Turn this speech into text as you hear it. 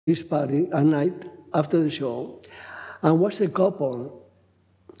this party at night after the show, and was a couple.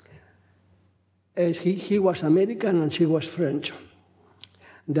 He was American and she was French.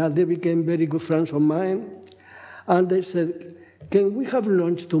 That they became very good friends of mine, and they said, "Can we have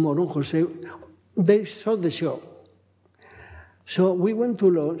lunch tomorrow, Jose?" They saw the show. So we went to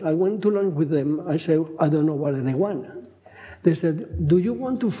lunch. I went to lunch with them. I said, "I don't know what they want." They said, "Do you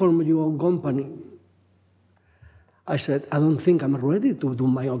want to form your own company?" I said, "I don't think I'm ready to do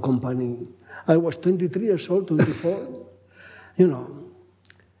my own company." I was 23 years old, 24, you know.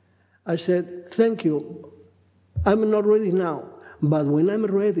 I said, "Thank you. I'm not ready now, but when I'm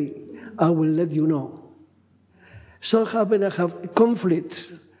ready, I will let you know." So happened I have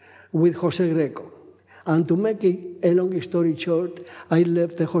conflict with Jose Greco. And to make a long story short, I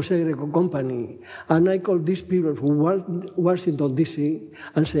left the Jose Greco company, and I called these people from Washington, D.C.,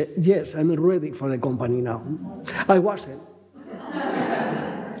 and said, "Yes, I'm ready for the company now." I wasn't.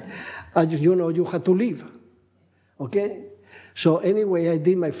 You know, you had to leave, okay? So anyway, I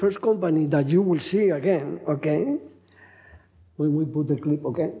did my first company that you will see again, okay? When we put the clip,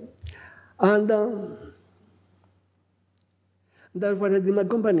 okay? And that's what I did my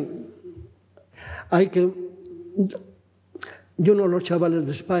company. I came, you know, Los Chavales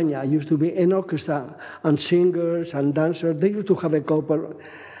de España. I used to be an orchestra and singers and dancers. They used to have a couple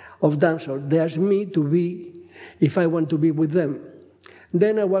of dancers. They asked me to be, if I want to be with them.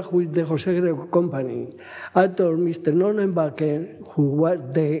 Then I worked with the Jose Greco company. I told Mr. Nonnenbacher, who was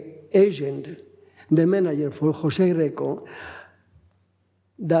the agent, the manager for Jose Greco,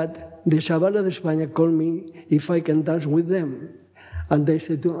 that the Chavales de España called me if I can dance with them. And they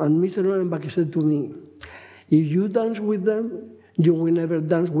said and Mr. Nonnenbacher said to me, "If you dance with them, you will never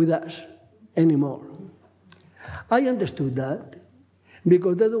dance with us anymore." I understood that,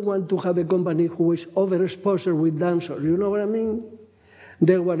 because they don't want to have a company who is overexposed with dancers. You know what I mean?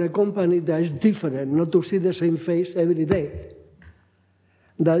 They want a company that is different, not to see the same face every day.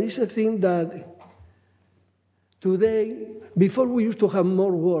 That is a thing that today, before we used to have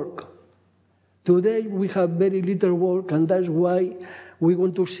more work. Today we have very little work, and that's why we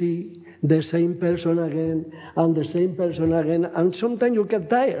want to see the same person again, and the same person again, and sometimes you get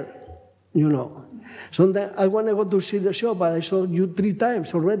tired, you know. Sometimes I want to go to see the show, but I saw you 3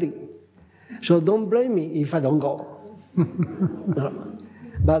 times already. So don't blame me if I don't go. No.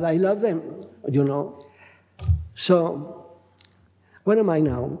 But I love them, you know. So, where am I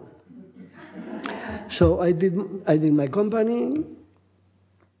now? So I did my company,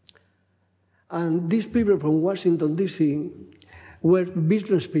 and these people from Washington, D.C. were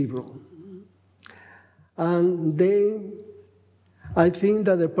business people. And I think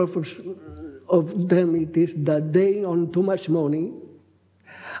that the purpose of them it is that they own too much money,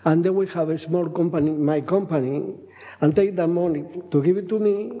 and then we have a small company, my company, and take that money to give it to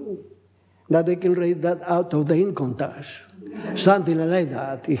me, that they can raise that out of the income tax. Something like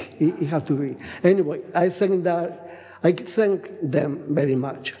that, it has to be. Anyway, I thank them very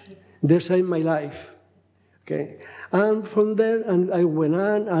much. They saved my life, okay? And from there, and I went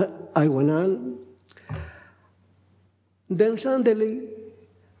on. Then suddenly,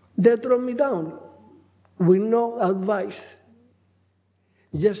 they threw me down with no advice.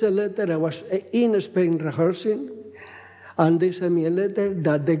 Just a letter. I was in Spain rehearsing, and they sent me a letter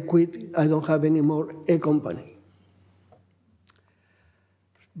that they quit. I don't have any more a company.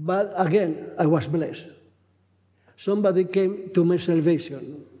 But again, I was blessed. Somebody came to my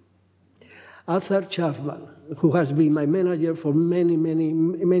salvation. Arthur Chapman, who has been my manager for many, many,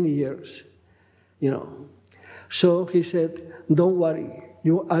 many years, you know. So he said, "Don't worry,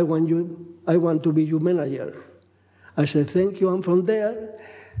 I want to be your manager." I said, "Thank you." And from there,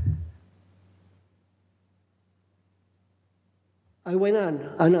 I went on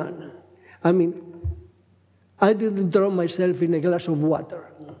and on. I mean, I didn't throw myself in a glass of water.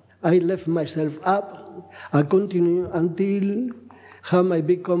 I left myself up. I continued until have my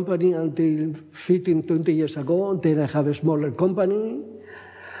big company until 15, 20 years ago. Then I have a smaller company.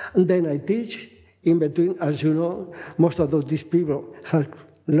 And then I teach. In between, as you know, most of these people have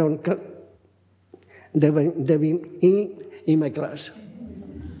learned. They've been in my class.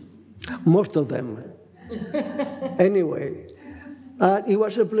 Most of them. Anyway, it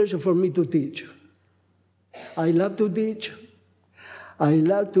was a pleasure for me to teach. I love to teach. I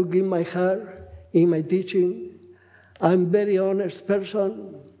love to give my heart in my teaching. I'm a very honest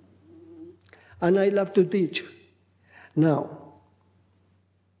person, and I love to teach. Now,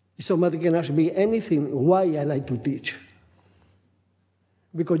 if somebody can ask me anything, why I like to teach?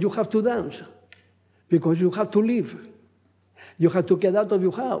 Because you have to dance. Because you have to live. You have to get out of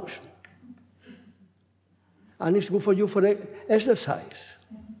your house. And it's good for you for exercise.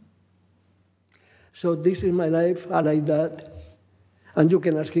 So this is my life. I like that. And you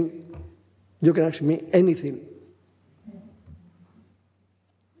can ask me anything.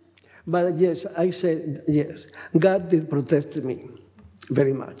 But yes, I said yes. God did protect me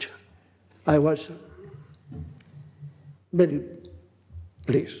very much. I was very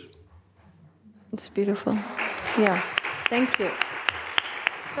pleased. It's beautiful. Yeah, thank you.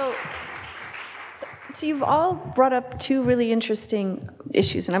 So you've all brought up two really interesting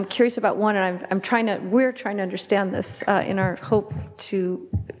issues, and I'm curious about one, and we're trying to understand this in our hope to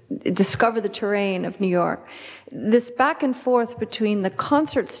discover the terrain of New York. This back and forth between the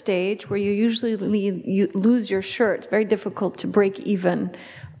concert stage, where you usually lose your shirt, it's very difficult to break even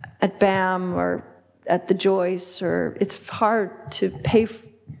at BAM or at the Joyce, or it's hard to pay.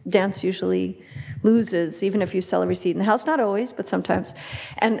 Dance usually loses, even if you sell every seat in the house. Not always, but sometimes.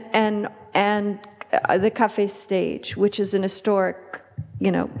 And the cafe stage, which is an historic,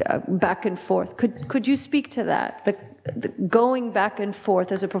 back and forth. Could you speak to that? The going back and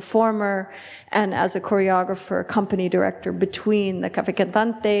forth as a performer and as a choreographer, company director between the Cafe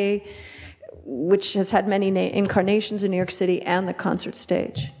Cantante, which has had many incarnations in New York City, and the concert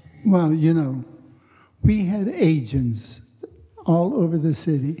stage? Well, we had agents all over the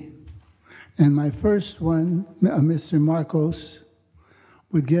city. And my first one, Mr. Marcos,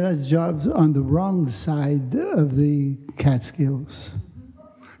 would get us jobs on the wrong side of the Catskills.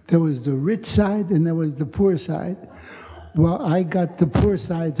 There was the rich side and there was the poor side. Well, I got the poor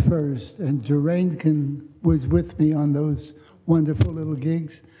side first, and Jerain was with me on those wonderful little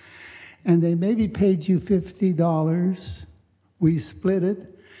gigs. And they maybe paid you $50. We split it.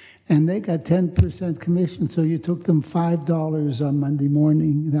 And they got 10% commission, so you took them $5 on Monday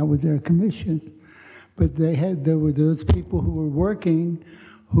morning. That was their commission. But there were those people who were working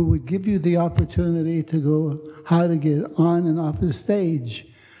who would give you the opportunity to go how to get on and off the stage.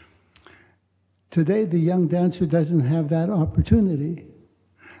 Today, the young dancer doesn't have that opportunity.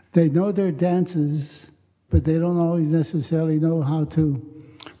 They know their dances, but they don't always necessarily know how to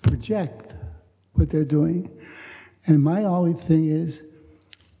project what they're doing. And my always thing is,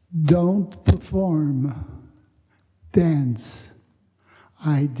 don't perform, dance.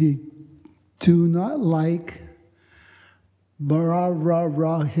 I do not like rah, rah,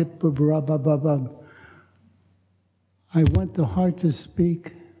 rah, hip, rah, bah, bah, bah. I want the heart to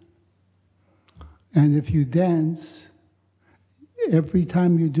speak. And if you dance, every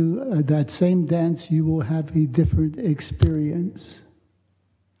time you do that same dance, you will have a different experience.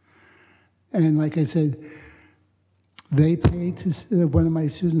 And like I said, they pay to, one of my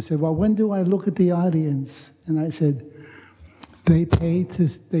students said, well, when do I look at the audience? And I said, they pay to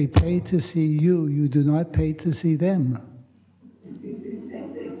see you. You do not pay to see them.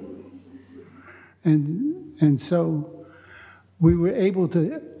 And so we were able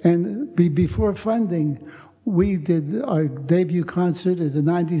to, and before funding, we did our debut concert at the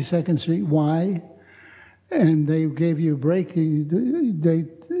 92nd Street Y, and they gave you a break.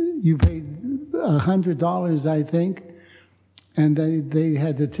 You paid $100, I think. And they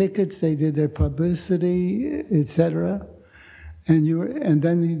had the tickets, they did their publicity, etc. And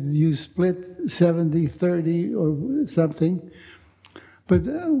then you split 70-30 or something. But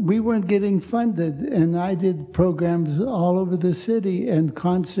we weren't getting funded, and I did programs all over the city and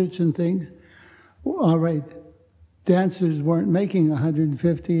concerts and things. All right, dancers weren't making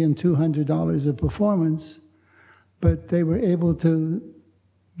 $150 and $200 a performance, but they were able to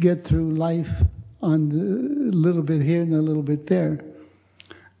get through life on a little bit here and a little bit there.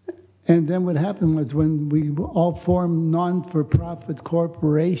 And then what happened was when we all formed non-for-profit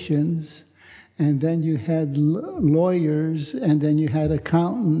corporations, and then you had lawyers, and then you had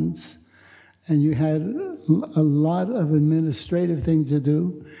accountants, and you had a lot of administrative things to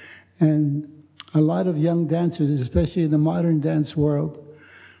do, and a lot of young dancers, especially in the modern dance world,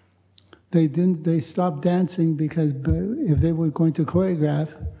 they stopped dancing because if they were going to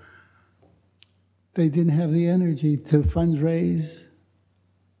choreograph, they didn't have the energy to fundraise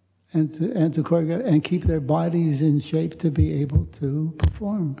and to choreograph and keep their bodies in shape to be able to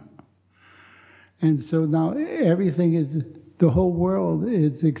perform. And so now everything is, the whole world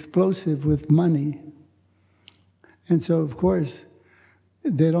is explosive with money. And so, of course,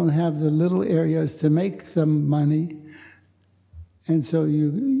 they don't have the little areas to make some money. And so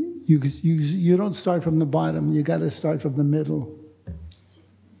you don't start from the bottom, you got to start from the middle.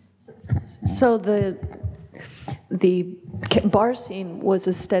 So the bar scene was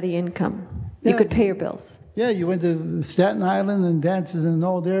a steady income. You could pay your bills. Yeah, you went to Staten Island and danced in an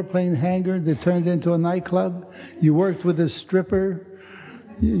old airplane hangar that turned into a nightclub. You worked with a stripper.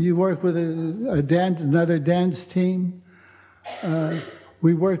 You worked with another dance team.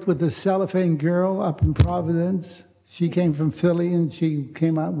 We worked with the cellophane girl up in Providence. She came from Philly, and she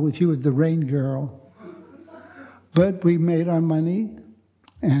came out, she was the rain girl. But we made our money,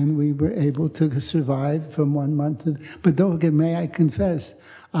 and we were able to survive from 1 month to... But don't forget, may I confess,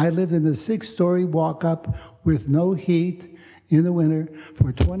 I lived in a 6-story walk-up with no heat in the winter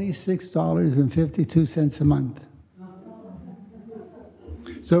for $26.52 a month.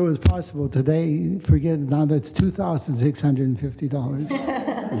 So it was possible today, forget it, now that's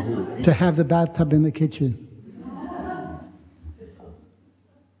 $2,650 to have the bathtub in the kitchen.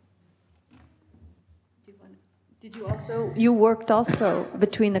 You worked also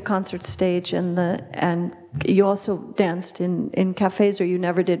between the concert stage and you also danced in cafes, or you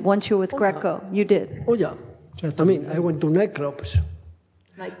never did? Once you were with Greco, you did? Oh, yeah. I mean, I went to nightclubs.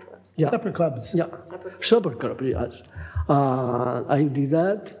 Nightclubs? Yeah. Supper clubs. Yeah. Supper clubs, yes. I did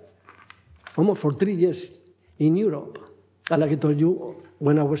that almost for 3 years in Europe. And like I told you,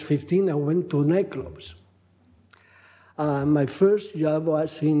 when I was 15, I went to nightclubs. My first job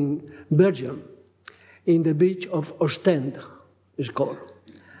was in Belgium, in the beach of Ostend, it's called.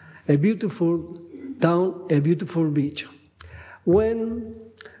 A beautiful town, a beautiful beach. When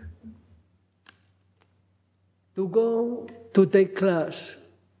to go to take class,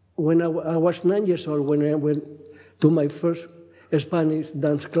 when I was 9 years old, when I went to my first Spanish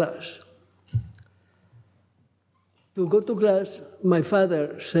dance class. To go to class, my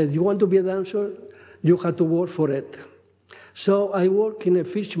father said, you want to be a dancer? You have to work for it. So I work in a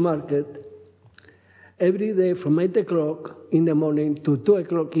fish market every day from 8 o'clock in the morning to 2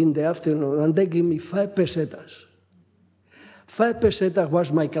 o'clock in the afternoon, and they give me 5 pesetas. 5 pesetas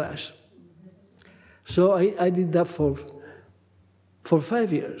was my class. So I did that for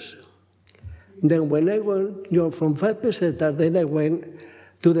 5 years. Then when I went, from 5 pesetas, then I went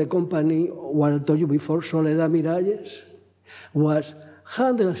to the company, what I told you before, Soledad Miralles, was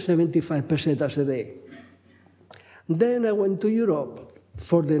 175 pesetas a day. Then I went to Europe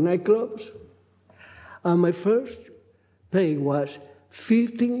for the nightclubs, and my first pay was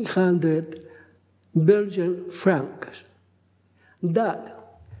 1,500 Belgian francs. That,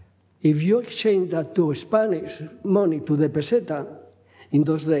 if you exchange that to Spanish money, to the peseta, in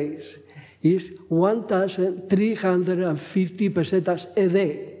those days, is 1,350 pesetas a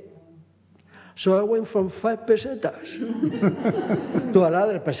day. So I went from 5 pesetas to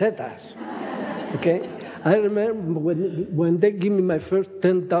another pesetas. Okay? I remember when they gave me my first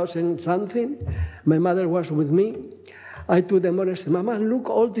 10,000 something, my mother was with me. I took the money and said, Mama, look,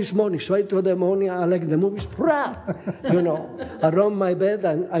 all this money. So I threw the money, I like the movies, around my bed,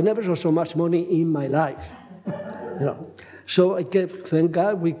 and I never saw so much money in my life. So I kept, thank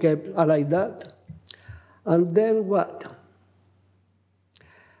God, we kept like that. And then what?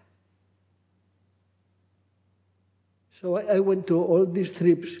 So I went to all these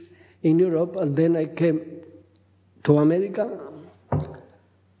trips in Europe, and then I came to America.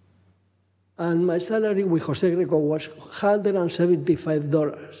 And my salary with Jose Greco was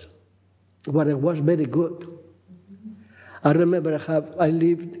 $175, but it was very good. I remember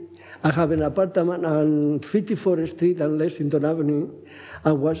I have an apartment on 54th Street and Lexington Avenue,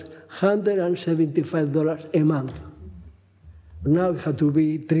 and was $175 a month. Now it had to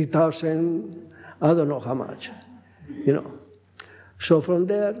be $3,000, I don't know how much, So from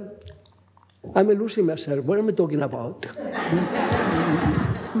there, I'm losing myself. What am I talking about?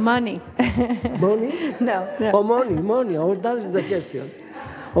 Money. Money? No. Oh, money. Oh, that's the question.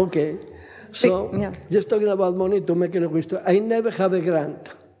 Okay. So, just talking about money to make it a quick story. I never have a grant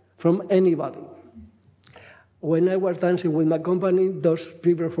from anybody. When I was dancing with my company, those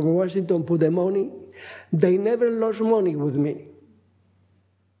people from Washington put the money. They never lost money with me.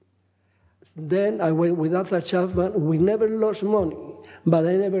 Then I went with Arthur Chapman. We never lost money, but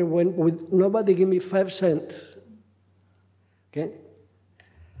I never went with, nobody gave me 5 cents. Okay?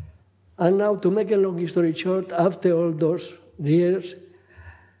 And now, to make a long story short, after all those years,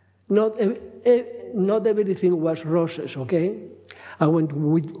 not everything was roses, okay? I went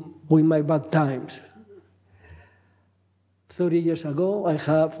with my bad times. 30 years ago, I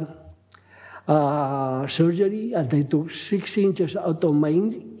have surgery, and they took 6 inches out of my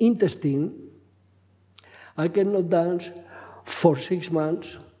intestine. I cannot dance for 6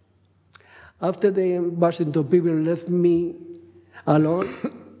 months. After the Washington people left me alone,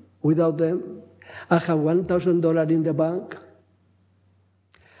 without them, I have $1,000 in the bank.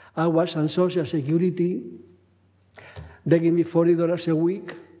 I was on Social Security. They give me $40 a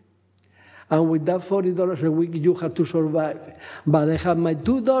week. And with that $40 a week, you have to survive. But I have my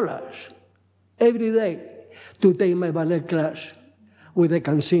 $2 every day to take my ballet class with the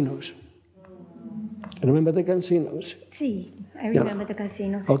casinos. Remember the casinos? Sí, I remember the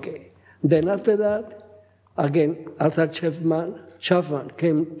casinos. Okay. Then after that, again, Arthur Chapman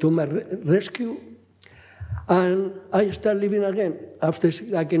came to my rescue, and I started living again. After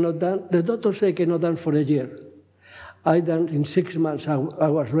I cannot dance, the doctor said I cannot dance for a year. I danced in 6 months. I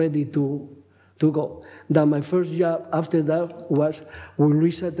was ready to go. Then my first job after that was with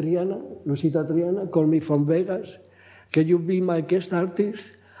Luisita Triana called me from Vegas. Can you be my guest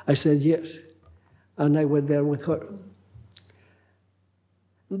artist? I said yes. And I went there with her.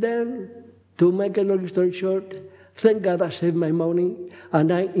 Then, to make a long story short, thank God I saved my money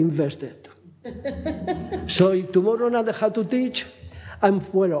and I invested. So if tomorrow night I have to teach, I'm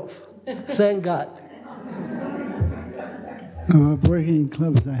well off. Thank God. Working in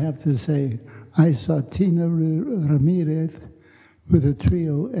clubs, I have to say, I saw Tina Ramirez with a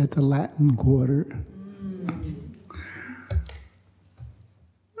trio at the Latin Quarter.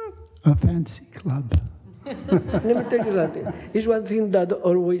 A fancy club. Let me tell you something. It's one thing that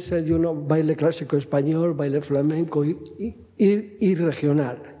always said, baile clásico español, baile flamenco, y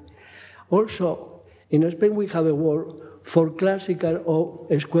regional. Also, in Spain we have a word for classical or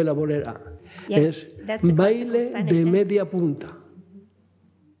escuela bolera. Yes, that's a baile de media punta.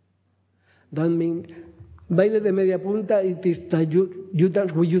 That means baile de media punta, it is that you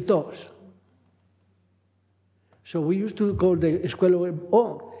dance with your toes. So we used to call the escuela,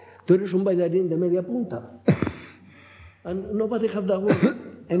 tú eres un bailarín de media punta. And nobody have that word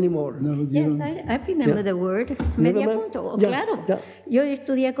anymore. No, Yes, I remember the word. Media punto, claro. Yeah. Yo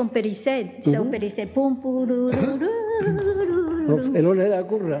estudié con Pericet, so Pericet, pum, pururururu. El ole de la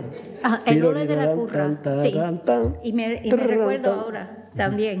curra. El ole de la curra, sí. Y me recuerdo ahora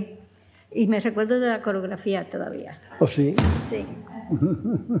también. Y me recuerdo de la coreografía todavía. ¿Oh, sí? Sí.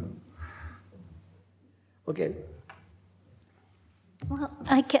 Okay. Well,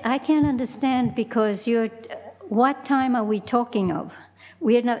 I can't understand because what time are we talking of?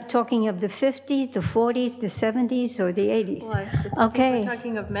 We are not talking of the 50s, the 40s, the 70s, or the 80s. Well, okay. We're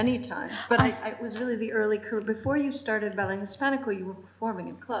talking of many times, but it was really the early career. Before you started Ballet Hispanico, you were performing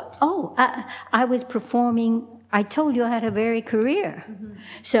in clubs. Oh, I was performing. I told you I had a varied career. Mm-hmm.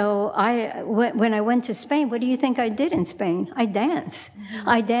 So when I went to Spain, what do you think I did in Spain? I danced. Mm-hmm.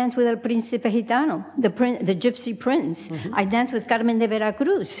 I danced with El Príncipe Gitano, the Gypsy Prince. Mm-hmm. I danced with Carmen de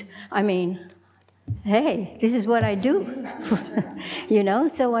Veracruz. I mean, hey, this is what I do.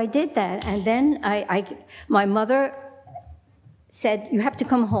 So I did that. And then my mother said, you have to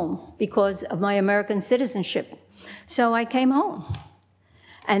come home because of my American citizenship. So I came home.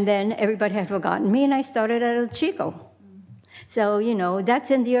 And then everybody had forgotten me, and I started at El Chico. So, that's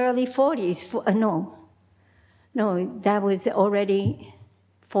in the early 40s. No, that was already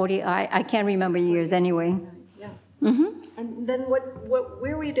 40. I can't remember years anyway. Yeah. Mm-hmm. And then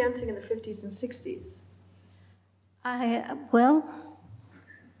where were you dancing in the 50s and 60s? I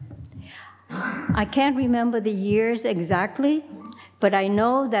can't remember the years exactly, but I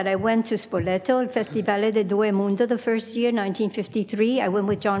know that I went to Spoleto, El Festivale de Due Mundo, the first year, 1953. I went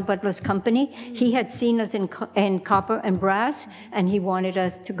with John Butler's company. He had seen us in copper and brass, and he wanted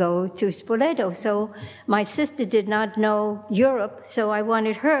us to go to Spoleto. So my sister did not know Europe, so I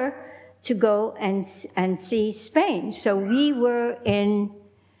wanted her to go and see Spain. So we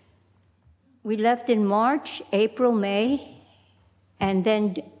left in March, April, May, and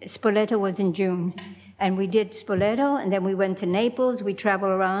then Spoleto was in June. And we did Spoleto, and then we went to Naples, we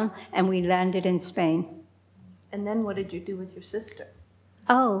traveled around, and we landed in Spain. And then what did you do with your sister?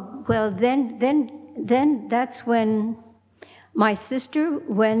 Oh, well, then that's when my sister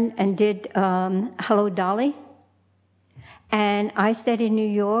went and did Hello, Dolly. And I stayed in New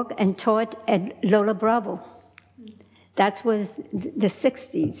York and taught at Lola Bravo. That was the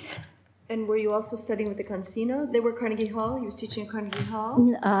 60s. And were you also studying with the Cancinos? They were Carnegie Hall? He was teaching at Carnegie Hall?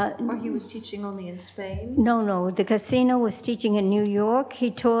 Or he was teaching only in Spain? No. The Casino was teaching in New York. He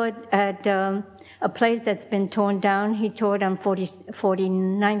taught at a place that's been torn down. He taught on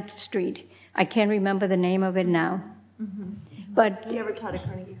 49th Street. I can't remember the name of it now. Mm-hmm. But you never taught at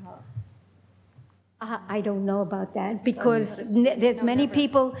Carnegie Hall? I don't know about that because there's many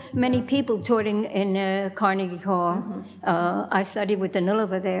people taught in Carnegie Hall. Mm-hmm. I studied with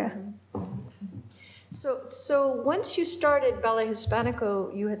Danilova there. So once you started Ballet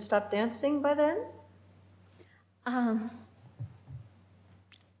Hispanico, you had stopped dancing by then?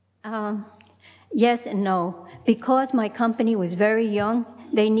 Yes and no. Because my company was very young,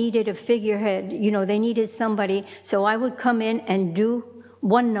 they needed a figurehead. They needed somebody. So I would come in and do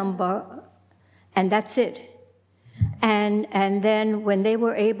one number, and that's it. And then when they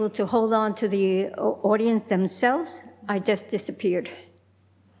were able to hold on to the audience themselves, I just disappeared.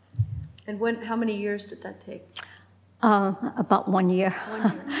 And how many years did that take? About 1 year.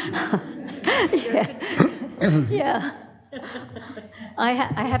 1 year. Yeah.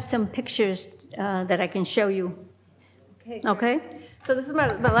 I have some pictures that I can show you. Okay? So this is my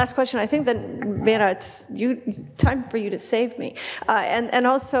last question. I think that, Vera, it's time for you to save me. And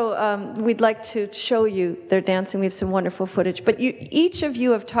also, we'd like to show you their dancing. We have some wonderful footage. But each of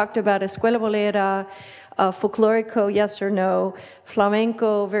you have talked about Escuela Bolera, folklorico, yes or no,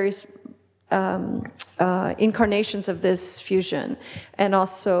 flamenco, various incarnations of this fusion. And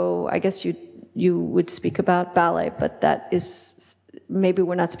also, I guess you would speak about ballet, but that is, maybe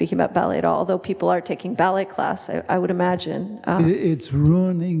we're not speaking about ballet at all, although people are taking ballet class, I would imagine. It's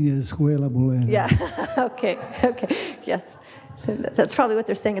ruining Escuela Bolera. Yeah, okay, yes. That's probably what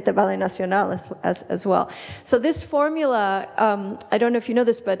they're saying at the Ballet Nacional as well. So this formula, I don't know if you know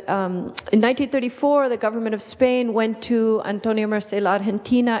this, but in 1934, the government of Spain went to Antonio Marcela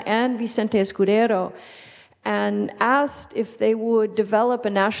Argentina and Vicente Escudero and asked if they would develop a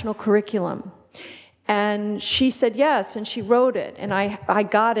national curriculum. And she said yes, and she wrote it, and I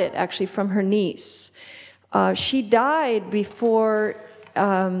got it actually from her niece. She died before,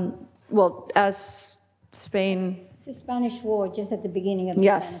 as Spain... It's the Spanish War, just at the beginning of the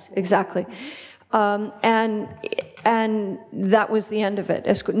Yes, Spanish War. exactly. And that was the end of it.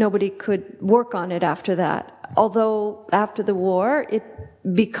 Nobody could work on it after that. Although after the war, it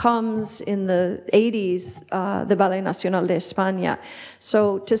becomes in the 80s the Ballet Nacional de España.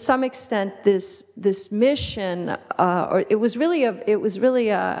 So to some extent, this mission, or it was really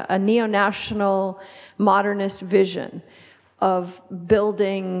a neo-national modernist vision of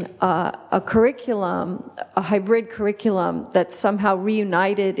building a curriculum, a hybrid curriculum that somehow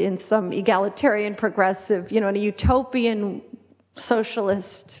reunited in some egalitarian, progressive, in a utopian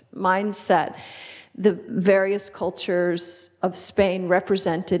socialist mindset, the various cultures of Spain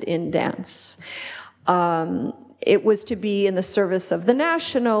represented in dance. It was to be in the service of the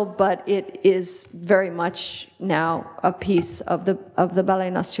national, but it is very much now a piece of the Ballet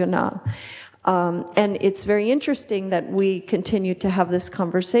Nacional. And it's very interesting that we continue to have this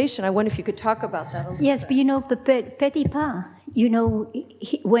conversation. I wonder if you could talk about that a little Yes, bit. but Petit Pas,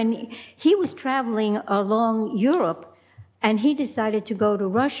 when he was traveling along Europe, and he decided to go to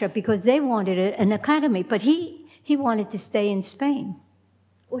Russia because they wanted an academy, but he wanted to stay in Spain.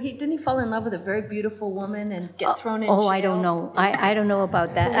 Well, didn't he fall in love with a very beautiful woman and get thrown in jail? Oh, I don't know. I don't know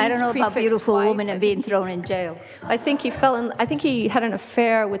about that. I don't know about beautiful women and being thrown in jail. I think he had an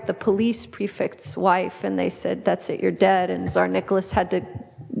affair with the police prefect's wife, and they said, "That's it, you're dead." And Tsar Nicholas had to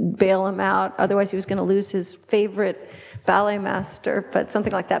bail him out. Otherwise, he was going to lose his favorite ballet master, but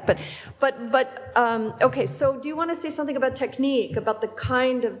something like that. Okay, so do you want to say something about technique, about the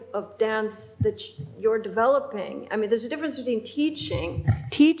kind of dance that you're developing? I mean, there's a difference between teaching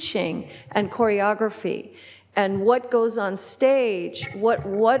and choreography, and what goes on stage.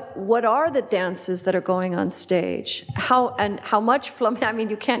 What are the dances that are going on stage? How much flamenco? I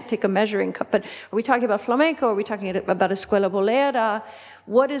mean, you can't take a measuring cup, but are we talking about flamenco? Are we talking about Escuela Bolera?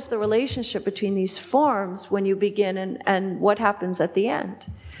 What is the relationship between these forms when you begin and what happens at the end?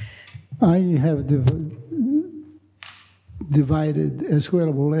 I have divided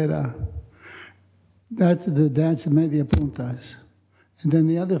Escuela Bolera. That's the dance of media puntas. And then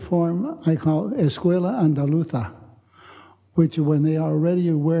the other form I call Escuela Andaluza, which when they are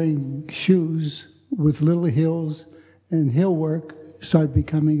already wearing shoes with little heels and heel work start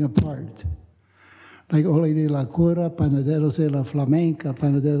becoming a part. Like Ole de la Cura, Panaderos de la Flamenca,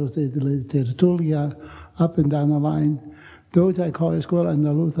 Panaderos de la Tertulia, up and down the line. Those I call Escuela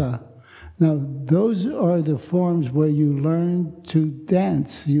Andaluza. Now, those are the forms where you learn to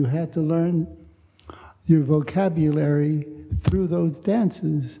dance. You had to learn your vocabulary through those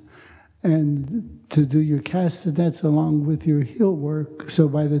dances and to do your castanets along with your heel work. So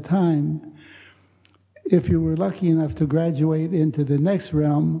by the time, if you were lucky enough to graduate into the next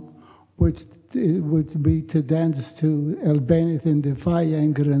realm, which it would be to dance to El Benethin de Falla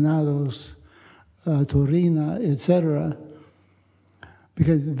and Granados, Torina, etc.,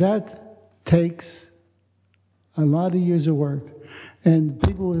 because that takes a lot of years of work. And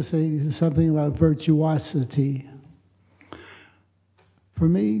people will say something about virtuosity. For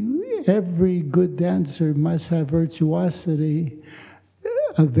me, every good dancer must have virtuosity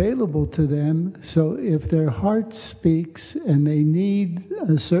available to them, so if their heart speaks and they need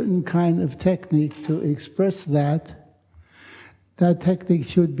a certain kind of technique to express that technique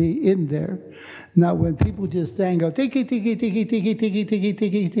should be in there. Now, when people just tango, tiki, tiki, tiki, tiki, tiki, tiki,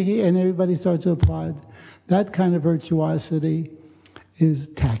 tiki, tiki, and everybody starts to applaud, that kind of virtuosity is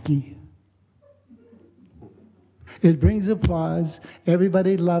tacky. It brings applause.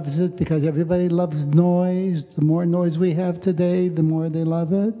 Everybody loves it because everybody loves noise. The more noise we have today, the more they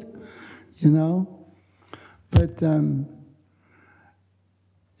love it, you know. But, and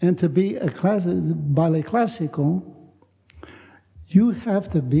to be a ballet classical, you have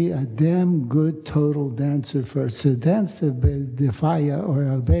to be a damn good total dancer first. To dance the Falla or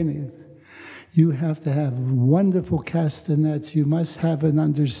Albéniz, you have to have wonderful castanets. You must have an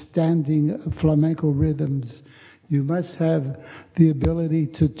understanding of flamenco rhythms. You must have the ability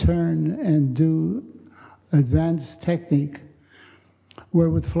to turn and do advanced technique. Where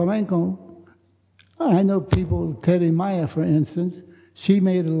with flamenco, I know people, Terry Maya, for instance, she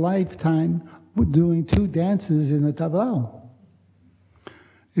made a lifetime doing 2 dances in a tablao.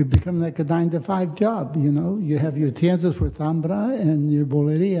 It became like a 9-to-5 job, you know. You have your tienzos for zambra and your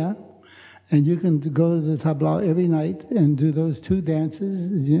boleria, and you can go to the tablao every night and do those 2 dances,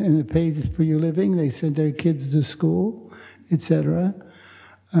 and it pays for your living. They send their kids to school, etc.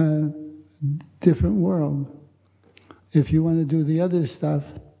 Different world. If you want to do the other stuff,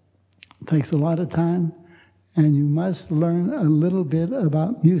 it takes a lot of time, and you must learn a little bit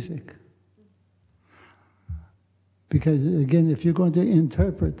about music. Because, again, if you're going to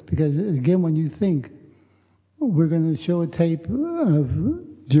interpret, because, again, when you think, we're going to show a tape of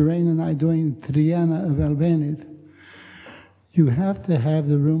Jerain and I doing Triana of Albéniz, you have to have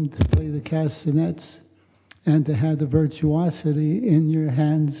the room to play the castanets and to have the virtuosity in your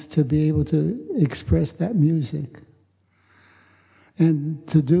hands to be able to express that music. And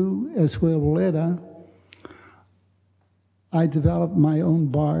to do Escuela Bolera, I developed my own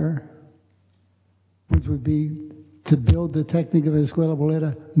bar, which would be to build the technique of Escuela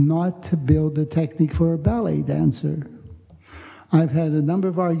Bolera, not to build the technique for a ballet dancer. I've had a number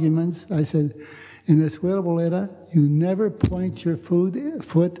of arguments. I said, in Escuela Bolera, you never point your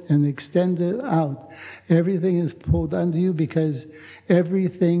foot and extend it out. Everything is pulled under you because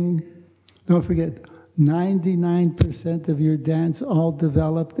everything, don't forget, 99% of your dance all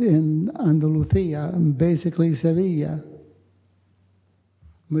developed in Andalusia, basically Sevilla.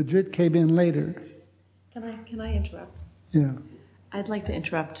 Madrid came in later. Can I interrupt? Yeah. I'd like to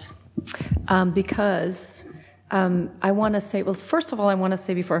interrupt because I want to say, well, first of all, I want to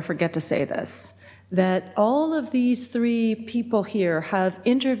say before I forget to say this, that all of these 3 people here have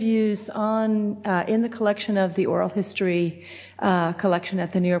interviews on in the collection of the Oral History collection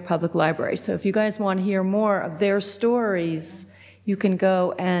at the New York Public Library. So if you guys want to hear more of their stories, you can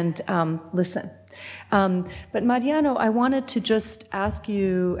go and listen. But Mariano, I wanted to just ask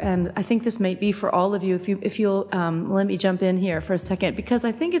you, and I think this may be for all of you, if you'll let me jump in here for a second, because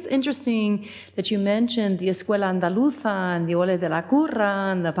I think it's interesting that you mentioned the Escuela Andaluza and the Ole de la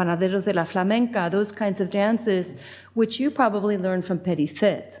Curra and the Panaderos de la Flamenca, those kinds of dances, which you probably learned from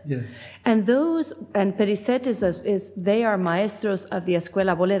Pericet. Yes. And Pericet they are maestros of the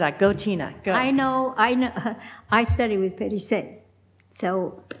Escuela Bolera. Go, Tina, go. I know. I studied with Pericet,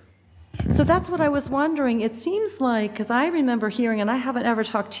 so that's what I was wondering. It seems like, because I remember hearing, and I haven't ever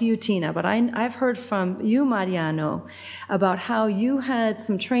talked to you, Tina, but I've heard from you, Mariano, about how you had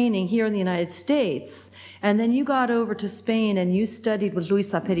some training here in the United States, and then you got over to Spain and you studied with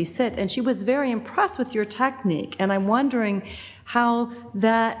Luisa Pericet, and she was very impressed with your technique, and I'm wondering how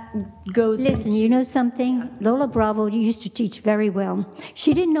that goes. Listen, you know something? Lola Bravo used to teach very well.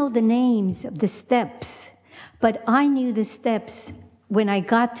 She didn't know the names of the steps, but I knew the steps when I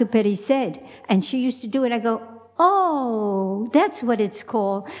got to Pericet, and she used to do it. I go, oh, that's what it's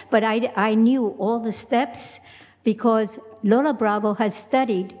called. But I knew all the steps because Lola Bravo had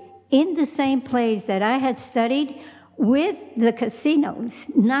studied in the same place that I had studied with the casinos,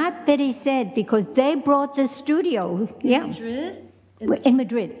 not Pericet, because they brought the studio. In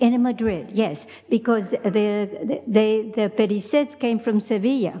Madrid? In Madrid, yes, because the Pericets came from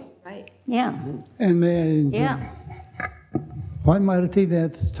Sevilla. Right. Yeah. And yeah. Juan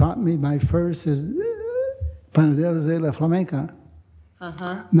Martinez taught me my first is Panaderos de la Flamenca.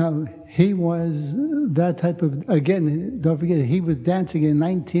 Now, he was that type of, again, don't forget, he was dancing in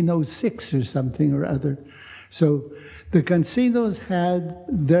 1906 or something or other. So the cansinos had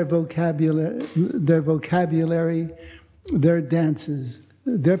their vocabulary, their dances.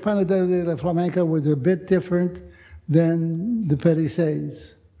 Their Panaderos de la Flamenca was a bit different than the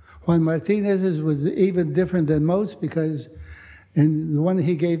Pericets. Juan Martinez's was even different than most because in the one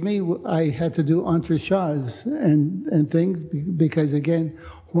he gave me, I had to do entrechats and things because, again,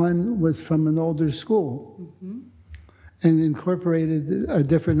 Juan was from an older school and incorporated a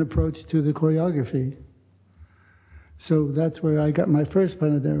different approach to the choreography. So that's where I got my first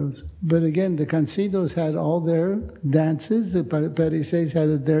panaderos. But again, the cansinos had all their dances, the Pericets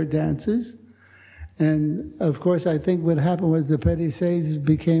had their dances, And of course, I think what happened was the Periseis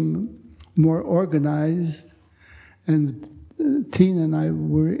became more organized, and Tina and I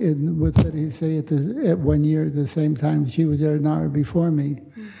were in with Perisei at 1 year at the same time. She was there an hour before me.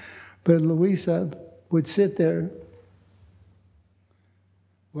 But Luisa would sit there,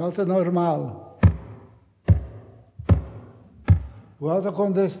 Vuelta normal. Vuelta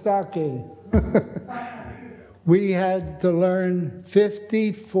con destaque. We had to learn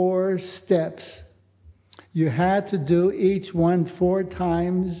 54 steps. You had to do each one 4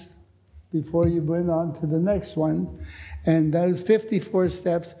 times before you went on to the next one. And those 54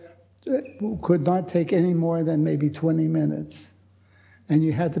 steps could not take any more than maybe 20 minutes. And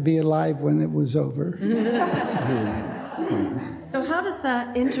you had to be alive when it was over. So how does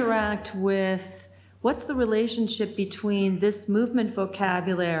that interact with, what's the relationship between this movement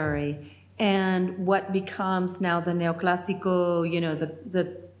vocabulary and what becomes now the neoclásico,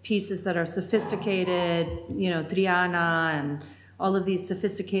 the pieces that are sophisticated, Triana and all of these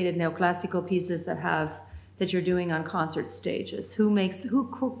sophisticated neoclassical pieces that you're doing on concert stages? Who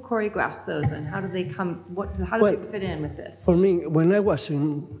choreographs those, and how do they they fit in with this? For me, when I was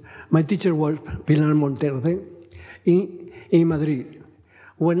my teacher was Pilar Monterde in Madrid.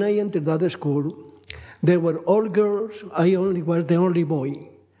 When I entered that school, they were all girls. I was the only boy.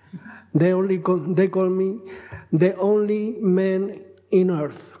 They called me the only man in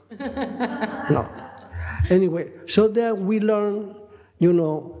earth. No. Anyway, so there we learn,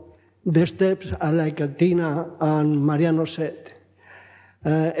 the steps are like Tina and Mariano said.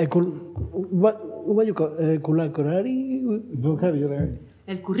 What you call vocabulary?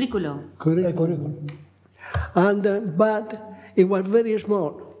 El currículo. Curriculum. And but it was very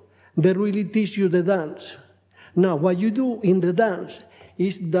small. They really teach you the dance. Now, what you do in the dance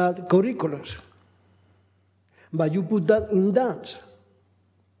is that curriculum, but you put that in dance.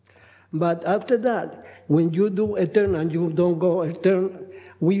 But after that, when you do a turn and you don't go a turn,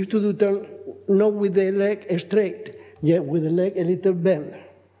 we used to do turn not with the leg straight, yet with the leg a little bend.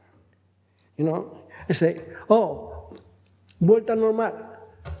 I say, vuelta normal.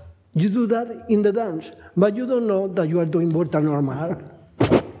 You do that in the dance, but you don't know that you are doing vuelta normal.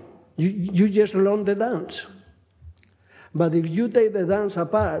 You just learn the dance. But if you take the dance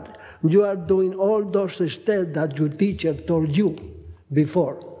apart, you are doing all those steps that your teacher told you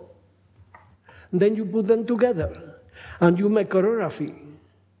before. Then you put them together, and you make choreography.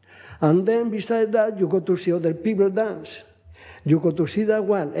 And then beside that, you go to see other people dance. You go to see that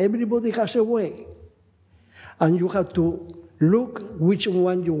one. Everybody has a way. And you have to look which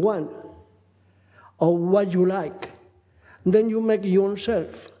one you want, or what you like. Then you make your own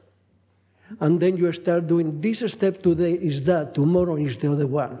self. And then you start doing this step today is that, tomorrow is the other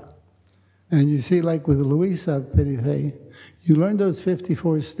one. And you see, like with Luisa Perifei, you learn those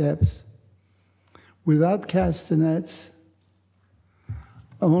 54 steps without castanets,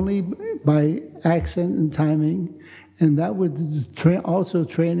 only by accent and timing, and that would also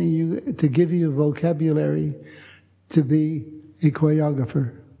training you to give you a vocabulary to be a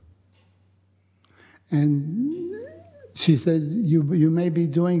choreographer. And she said, you may be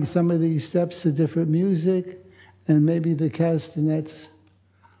doing some of these steps to different music, and maybe the castanets,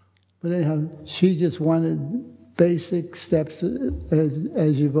 but anyhow, she just wanted basic steps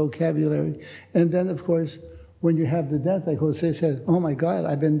as your vocabulary. And then, of course, when you have the dance, like Jose said, oh my God,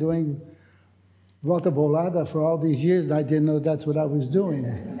 I've been doing Volta Bolada for all these years, and I didn't know that's what I was doing.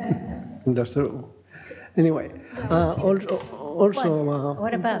 That's true. Anyway, also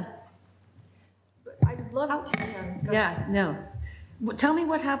What about? I'd love to. Tell me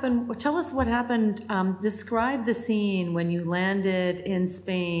what happened. Tell us what happened. Describe the scene when you landed in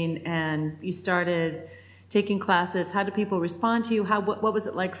Spain and you started taking classes. How did people respond to you? What was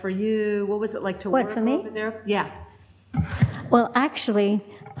it like for you? What was it like to work for me? over there? Yeah. Well, actually,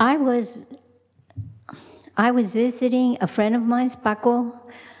 I was visiting a friend of mine,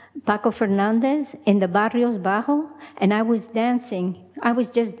 Paco Fernandez, in the Barrios Bajo, and I was dancing. I was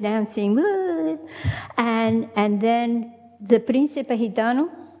just dancing, and then the Príncipe Gitano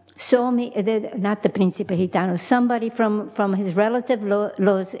saw me. Not the Príncipe Gitano. Somebody from his relative,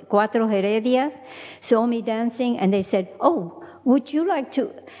 Los Cuatro Heredias, saw me dancing, and they said, "Oh, would you like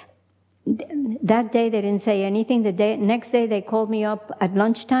to?" That day they didn't say anything. Next day they called me up at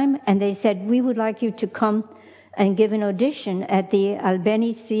lunchtime, and they said, "We would like you to come and give an audition at the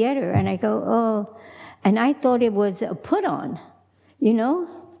Albéniz Theater." And I go, "Oh," and I thought it was a put-on,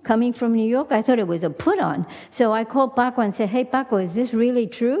 coming from New York. I thought it was a put-on. So I called Paco and said, "Hey, Paco, is this really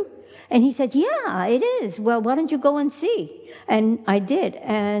true?" And he said, "Yeah, it is. Well, why don't you go and see?" And I did,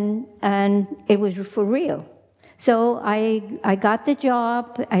 and it was for real. So I got the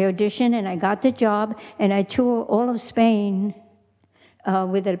job, I auditioned and I got the job, and I toured all of Spain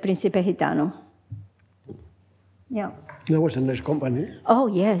with El Príncipe Gitano. Yeah. That was a nice company. Oh,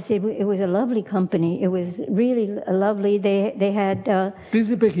 yes, it was a lovely company. It was really lovely. They had...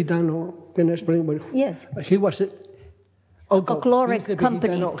 Príncipe Gitano, can I explain what? Yes. He was a folkloric Príncipe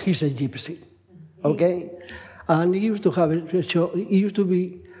company. Gitano, he's a gypsy, okay? And he used to have a show, he used to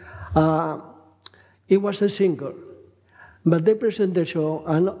be, he was a singer, but they present the show,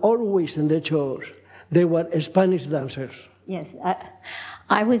 and always in the shows, they were Spanish dancers. Yes,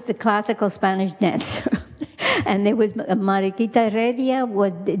 I was the classical Spanish dancer. And there was Mariquita Heredia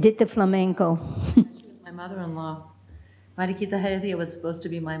did the flamenco. She was my mother-in-law. Mariquita Heredia was supposed to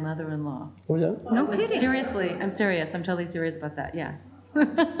be my mother-in-law. Oh, yeah? No kidding. Seriously, I'm serious. I'm totally serious about that, yeah.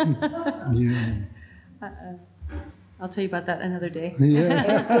 Yeah. I'll tell you about that another day.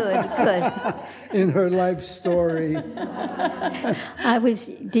 Yeah. Good. In her life story.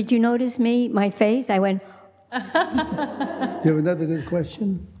 Did you notice me, my face? I went, You have another good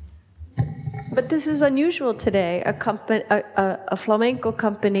question? But this is unusual today, a flamenco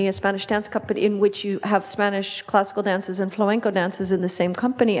company, a Spanish dance company, in which you have Spanish classical dances and flamenco dances in the same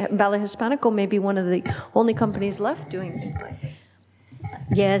company. Ballet Hispanico may be one of the only companies left doing things like this.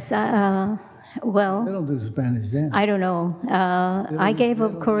 yes, well... They don't do Spanish dance. I don't know. I gave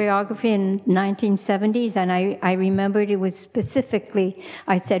up choreography in 1970s, and I remembered it was specifically,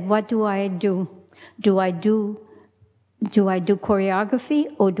 I said, what do I do? Do I do choreography,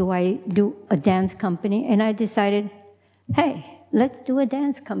 or do I do a dance company? And I decided, hey, let's do a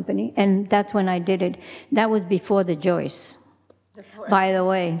dance company. And that's when I did it. That was before the Joyce, by the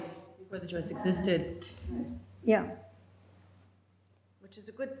way. Before the Joyce existed. Yeah. Which is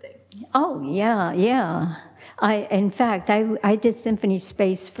a good thing. Oh, yeah. In fact, I did Symphony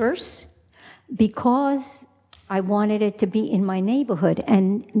Space first because I wanted it to be in my neighborhood,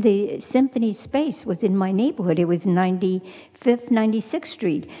 and the Symphony Space was in my neighborhood. It was 95th, 96th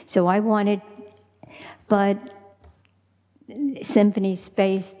Street. So I wanted, but Symphony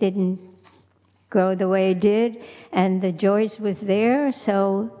Space didn't go the way it did, and the Joyce was there,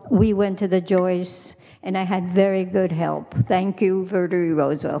 so we went to the Joyce, and I had very good help. Thank you, Verdery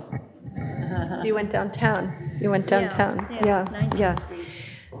Roswell. So you went downtown. Yeah. 19th Street.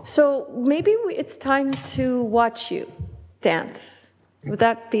 So maybe it's time to watch you dance. Would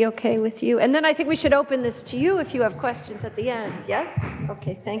that be okay with you? And then I think we should open this to you if you have questions at the end. Yes?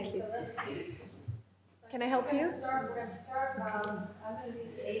 Okay, thank you. Can I help you? We're going to start. I'm going to be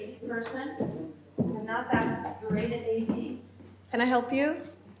the AD person. I'm not that great at AD. Can I help you?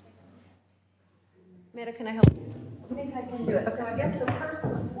 Meta, can I help you? I think I can do it. So I guess the first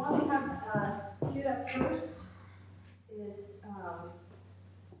one we have queued up first is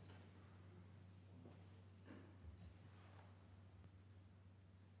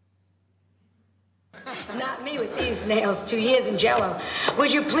Not me with these nails, 2 years in Jello.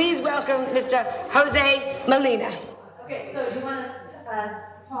 Would you please welcome Mr. Jose Molina? Okay, so do you want us to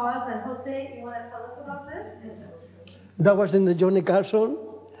pause, and Jose, you want to tell us about this? That was in the Johnny Carson,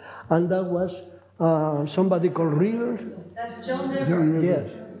 and that was somebody called Rivers. That's Joan Rivers.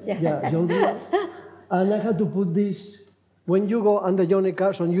 Yes. Yeah, John Rivers. And I had to put this, when you go on the Johnny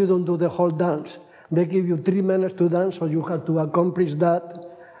Carson, you don't do the whole dance. They give you 3 minutes to dance, so you have to accomplish that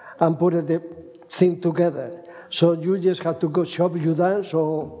and put the thing together. So you just have to go shop, you dance,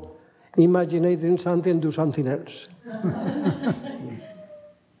 or imagining something, do something else.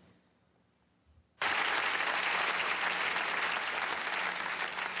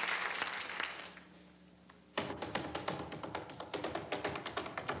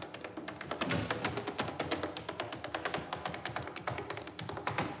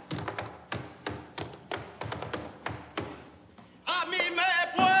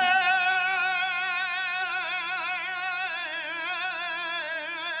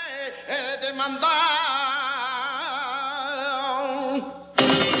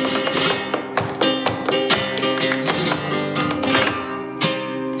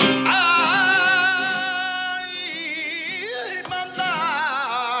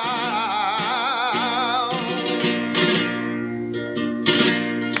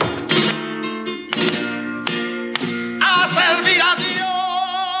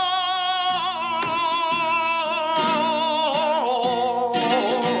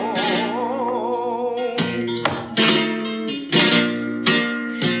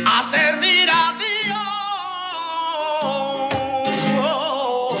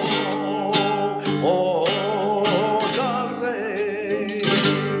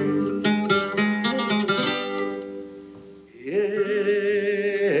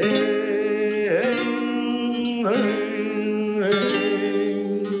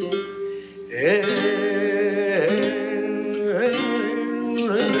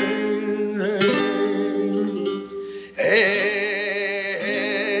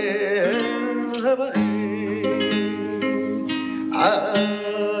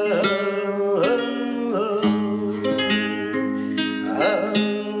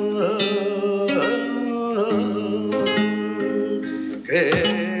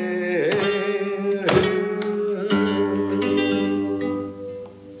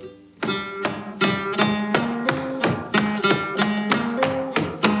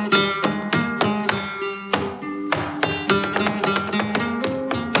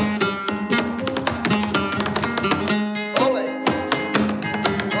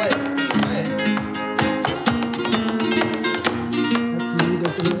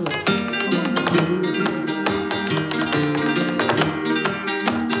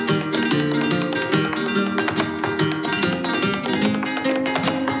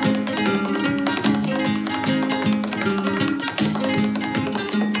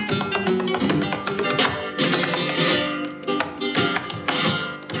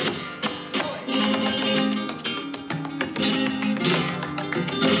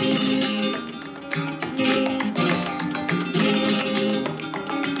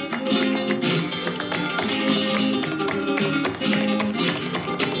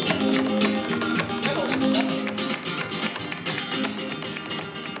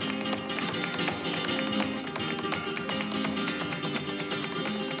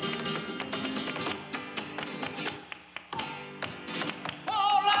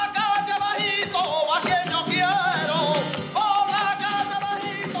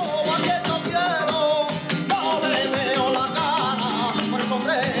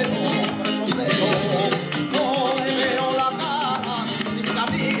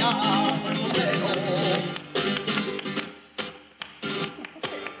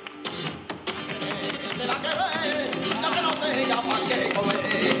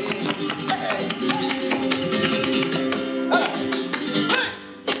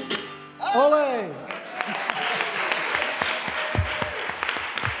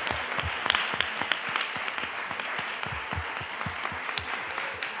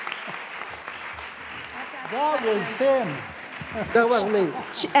 That was him. That was me.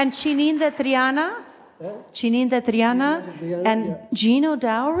 And Chinin de Triana? Chinin de Triana and Gino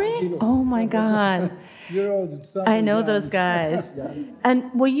Dowry? Oh my God. I know those guys. And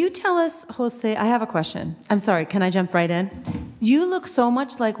will you tell us, Jose, I have a question. I'm sorry, can I jump right in? You look so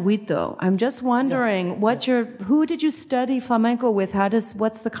much like Huito. I'm just wondering, who did you study flamenco with?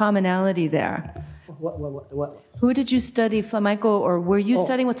 What's the commonality there? What? Who did you study flamenco, or were you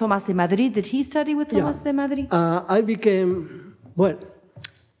studying with Tomás de Madrid? Did he study with Tomás de Madrid? I became, when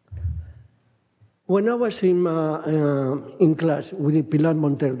I was in class with Pilar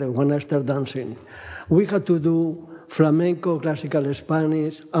Monterde, when I started dancing, we had to do flamenco, classical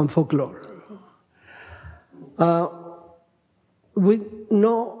Spanish, and folklore. We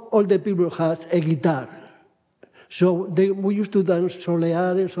know all the people has a guitar. So we used to dance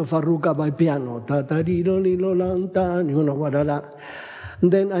Soleares or Farruca by piano. You know what?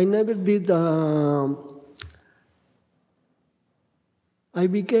 Then I never did. I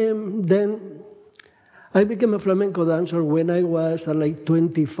became a flamenco dancer when I was like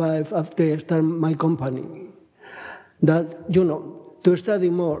 25 after I started my company. That, to study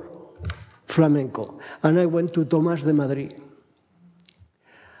more flamenco. And I went to Tomás de Madrid.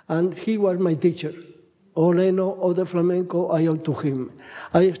 And he was my teacher. All I know of the flamenco, I owe to him.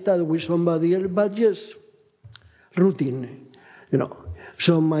 I started with somebody else, but just routine,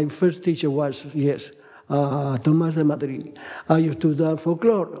 So my first teacher was, Tomás de Madrid. I used to do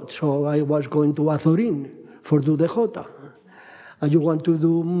folklore, so I was going to Azorín for do the jota. You want to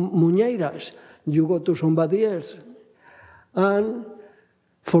do muñeiras, you go to somebody else. And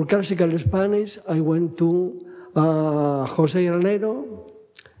for classical Spanish, I went to José Granero,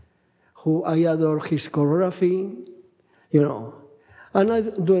 who I adore his choreography, And I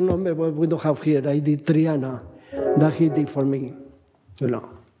don't remember what we don't have here. I did Triana, that he did for me,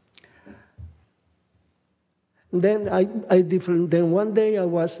 Then Then one day I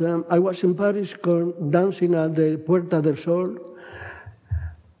was in Paris dancing at the Puerta del Sol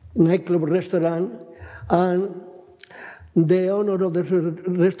nightclub restaurant, and the owner of the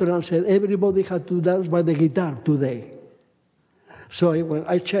restaurant said everybody had to dance by the guitar today. So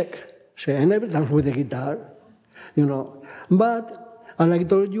I checked. Say, I never dance with the guitar, But, and I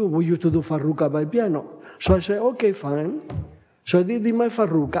told you, we used to do Farruca by piano. So I said, okay, fine. So I did my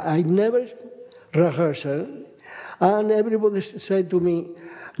Farruca. I never rehearsed. And everybody said to me,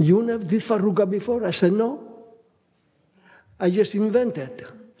 you never did Farruca before? I said, no. I just invented.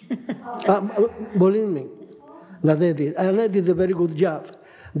 Believe me, that I did. And I did a very good job.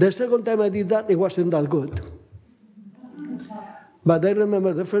 The second time I did that, it wasn't that good. But I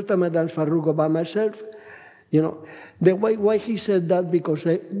remember the first time I danced Farruca by myself, The why he said that, because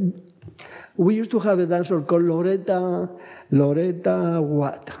we used to have a dancer called Loretta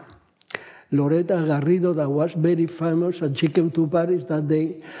what? Loretta Garrido, that was very famous, and she came to Paris that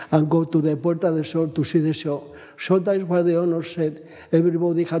day and go to the Puerta del Sol to see the show. So that's why the owner said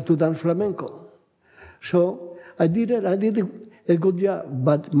everybody had to dance flamenco. So I did a good job,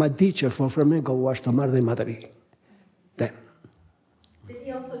 but my teacher for flamenco was Tomás de Madrid. Then. Did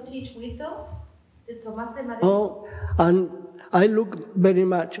he also teach Huito? Did Tomás de Madrid? Oh, and I look very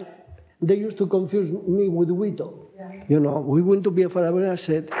much. They used to confuse me with Huito. Yeah. You know, we went to be a Flamenco, I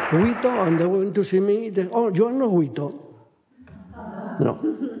said, Huito, and they went to see me, they, oh, you are not Huito. No.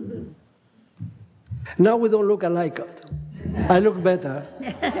 Now we don't look alike. I look better.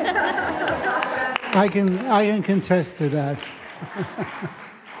 I can contest to that.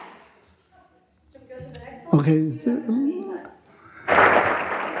 Okay.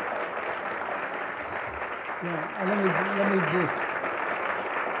 Yeah, let me just.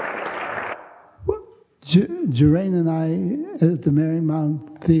 Jeraine and I at the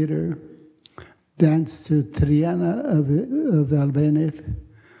Marymount Theater danced to Triana of Albéniz,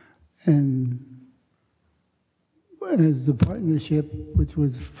 and as the partnership, which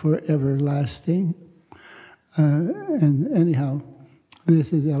was forever lasting. And anyhow,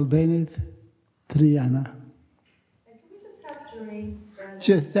 this is Albéniz, Triana. And can we just have Jeraine stand up?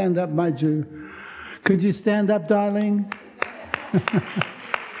 Just stand up, my Jew. Could you stand up, darling?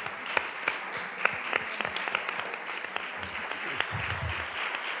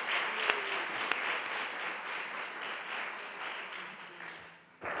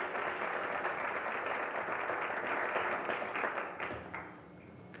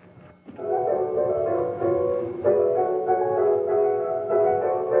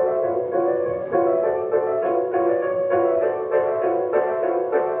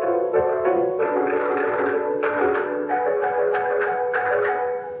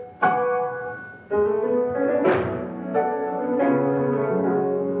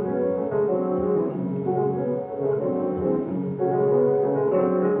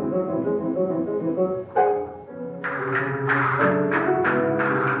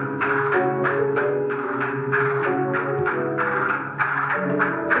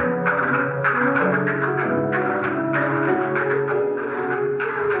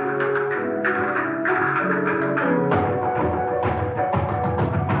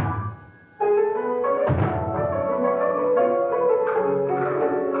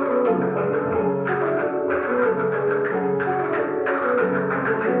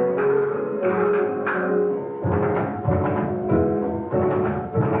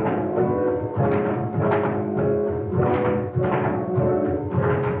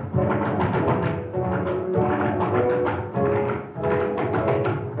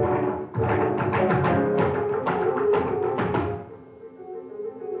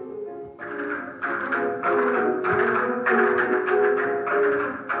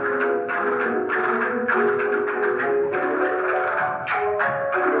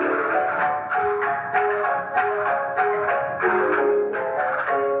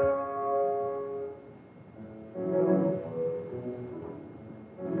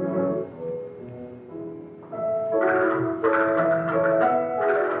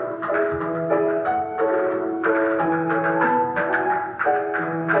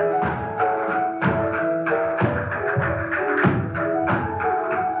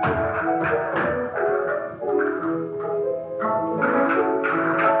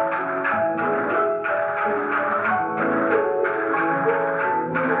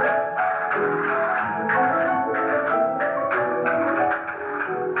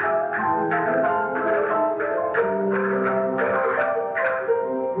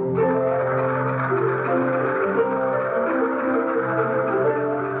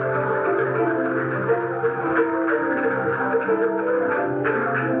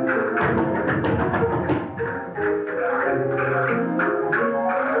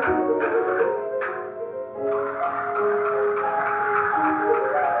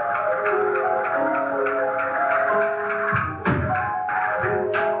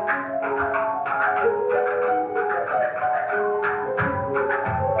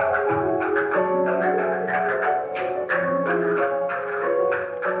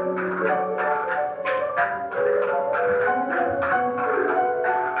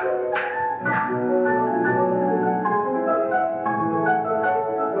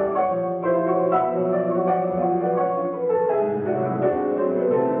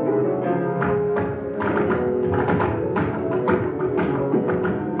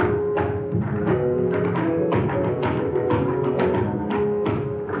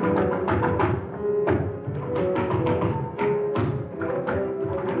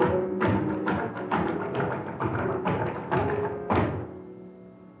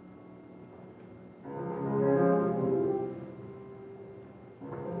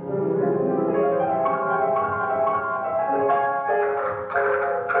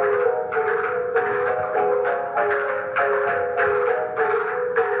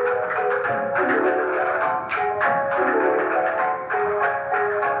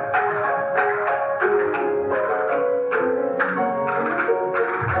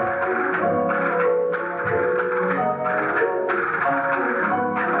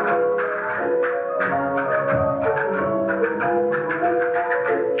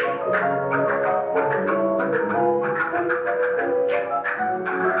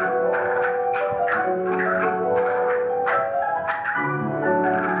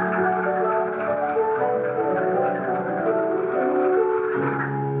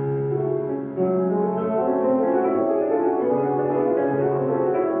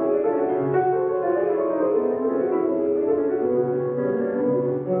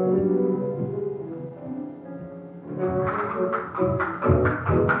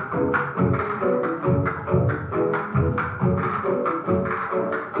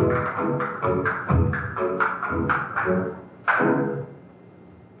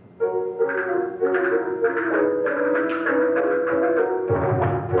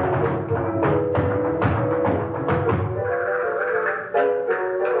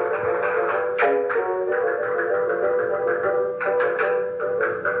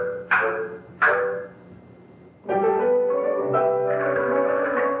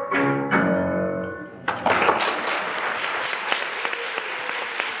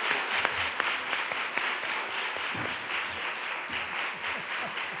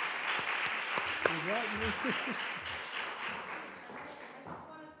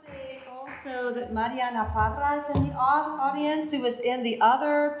 also that Mariana Parra is in the audience, who was in the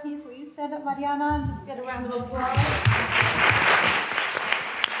other piece. Will you stand up, Mariana, and just get a round of applause?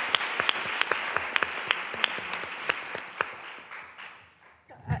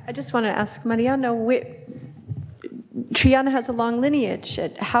 I just want to ask Mariana, Triana has a long lineage.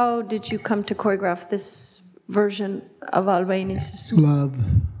 How did you come to choreograph this version of Albéniz? Love.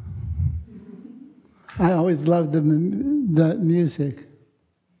 I always loved the music.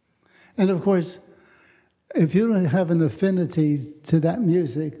 And of course, if you don't have an affinity to that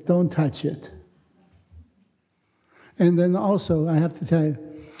music, don't touch it. And then also, I have to tell you,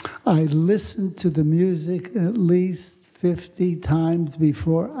 I listen to the music at least 50 times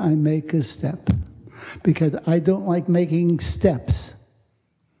before I make a step. Because I don't like making steps.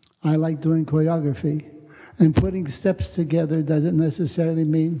 I like doing choreography. And putting steps together doesn't necessarily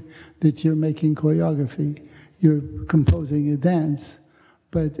mean that you're making choreography. You're composing a dance.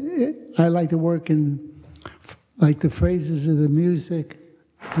 But I like to work in like the phrases of the music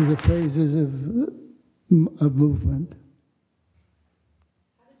to the phrases of movement.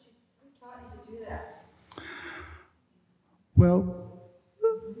 Who taught you to do that? Well,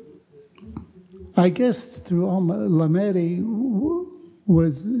 I guess through Alma Lameri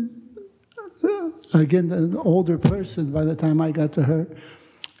was, again, an older person by the time I got to her,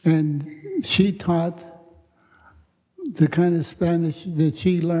 and she taught the kind of Spanish that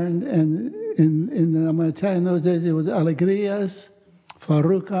she learned, and I'm going to tell you, in those days it was alegrías,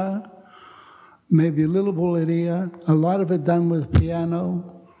 farruca, maybe a little boleria, a lot of it done with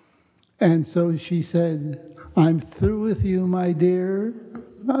piano. And so she said, I'm through with you, my dear.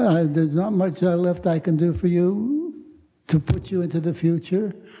 There's not much left I can do for you to put you into the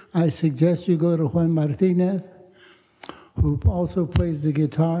future. I suggest you go to Juan Martinez, who also plays the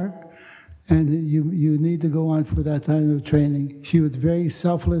guitar, and you need to go on for that kind of training. She was a very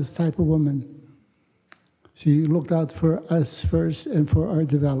selfless type of woman. She looked out for us first and for our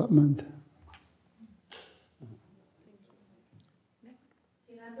development.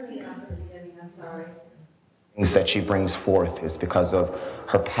 Things that she brings forth is because of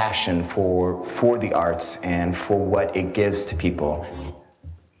her passion for the arts and for what it gives to people.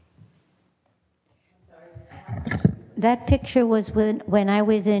 That picture was when I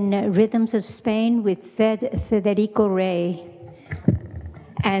was in Rhythms of Spain with Federico Rey.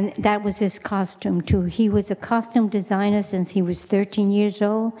 And that was his costume, too. He was a costume designer since he was 13 years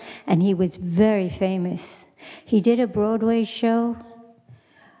old, and he was very famous. He did a Broadway show.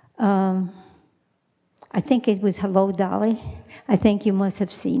 I think it was Hello, Dolly. I think you must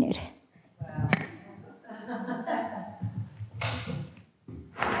have seen it. Wow.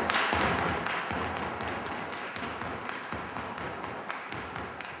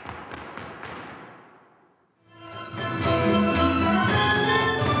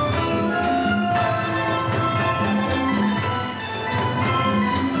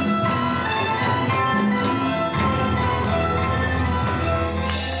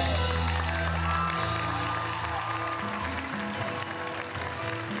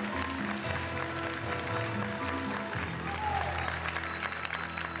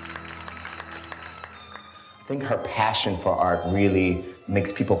 I think her passion for art really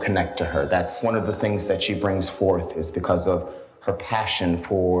makes people connect to her. That's one of the things that she brings forth, is because of her passion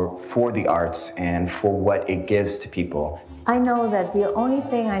for the arts and for what it gives to people. I know that the only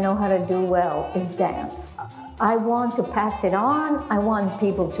thing I know how to do well is dance. I want to pass it on. I want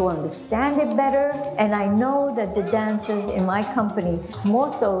people to understand it better. And I know that the dancers in my company,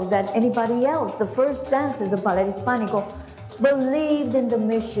 more so than anybody else, the first dancers of Ballet Hispanico, believed in the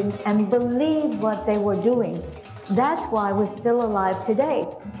mission and believed what they were doing. That's why we're still alive today.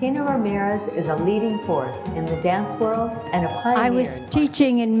 Tina Ramirez is a leading force in the dance world and a pioneer. I was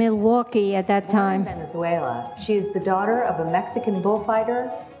teaching in Milwaukee at that time. Born in Venezuela, she is the daughter of a Mexican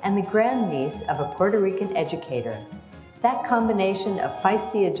bullfighter and the grandniece of a Puerto Rican educator. That combination of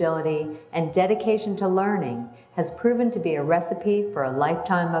feisty agility and dedication to learning has proven to be a recipe for a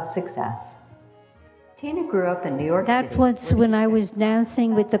lifetime of success. Tina grew up in New York City. That was when I was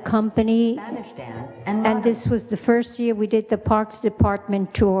dancing with the company. Spanish dance and this was the first year we did the Parks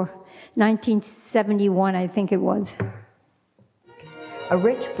Department tour, 1971, I think it was. A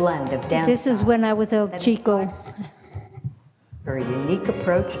rich blend of dance. This is when I was El Chico. Her unique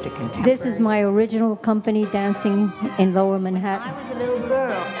approach to contemporary. This is my original company dancing in Lower Manhattan. I was a little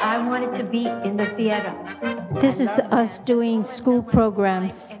girl. I wanted to be in the theater. This is us doing school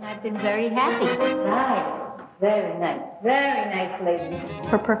programs. And I've been very happy. Right. Very nice ladies.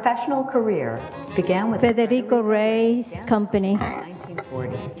 Her professional career began with Federico Rey's company. In the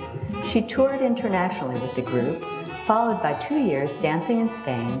 1940s. She toured internationally with the group, followed by 2 years dancing in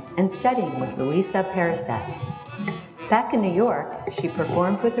Spain and studying with Luisa Perisset. Back in New York, she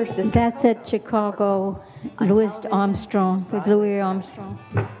performed with her sister. That's at Chicago, Louis Armstrong, with Louis Armstrong.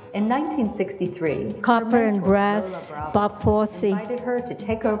 In 1963, Copper and Brass, Bob Fosse. invited her to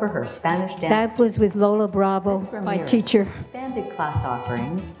take over her Spanish dance. That was with Lola Bravo, my teacher. Expanded class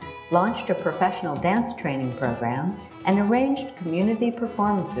offerings, launched a professional dance training program, and arranged community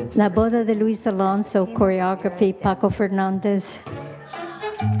performances. La Boda de Luis Alonso, choreography, Paco Fernandez.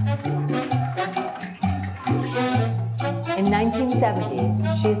 In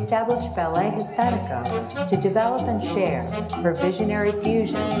 1970, she established Ballet Hispanico to develop and share her visionary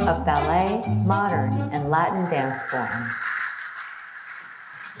fusion of ballet, modern, and Latin dance forms.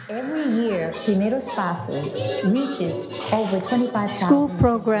 Every year, Primeros Pasos reaches over 25,000 School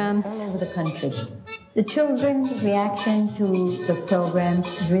programs all over the country. The children's reaction to the program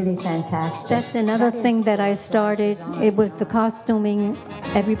is really fantastic. That's another thing that I started. It was the costuming,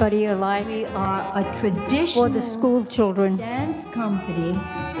 everybody alike. We are a traditional for the school children. dance company,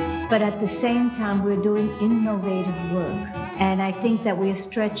 but at the same time, we're doing innovative work. And I think that we're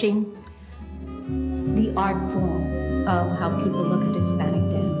stretching the art form of how people look at Hispanic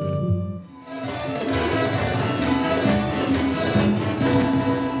dance.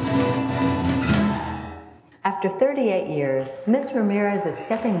 After 38 years, Ms. Ramirez is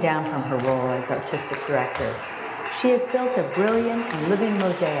stepping down from her role as artistic director. She has built a brilliant and living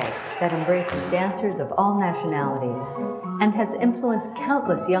mosaic that embraces dancers of all nationalities and has influenced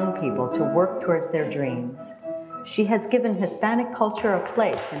countless young people to work towards their dreams. She has given Hispanic culture a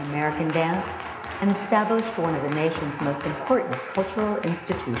place in American dance and established one of the nation's most important cultural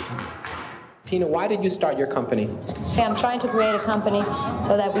institutions. Tina, why did you start your company? I'm trying to create a company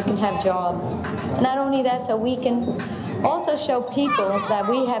so that we can have jobs. And not only that, so we can also show people that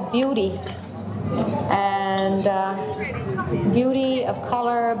we have beauty and beauty of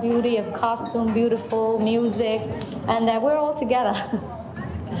color, beauty of costume, beautiful music, and that we're all together.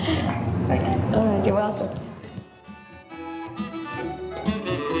 All right, you're welcome.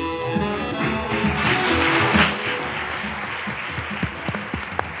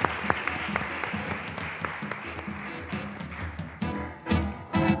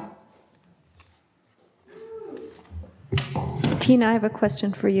 Tina, I have a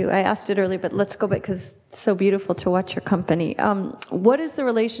question for you. I asked it earlier, but let's go back because it's so beautiful to watch your company. What is the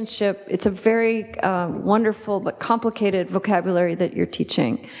relationship? It's a very wonderful but complicated vocabulary that you're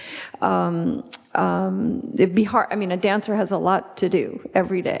teaching. It'd be hard. I mean, a dancer has a lot to do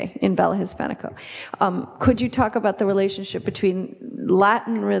every day in Ballet Hispanico. Could you talk about the relationship between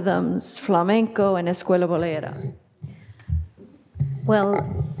Latin rhythms, flamenco, and escuela bolera? Well,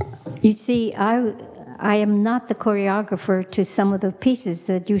 you see, I am not the choreographer to some of the pieces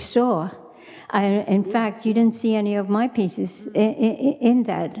that you saw. In fact, you didn't see any of my pieces in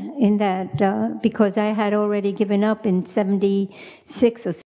that, because I had already given up in 76 or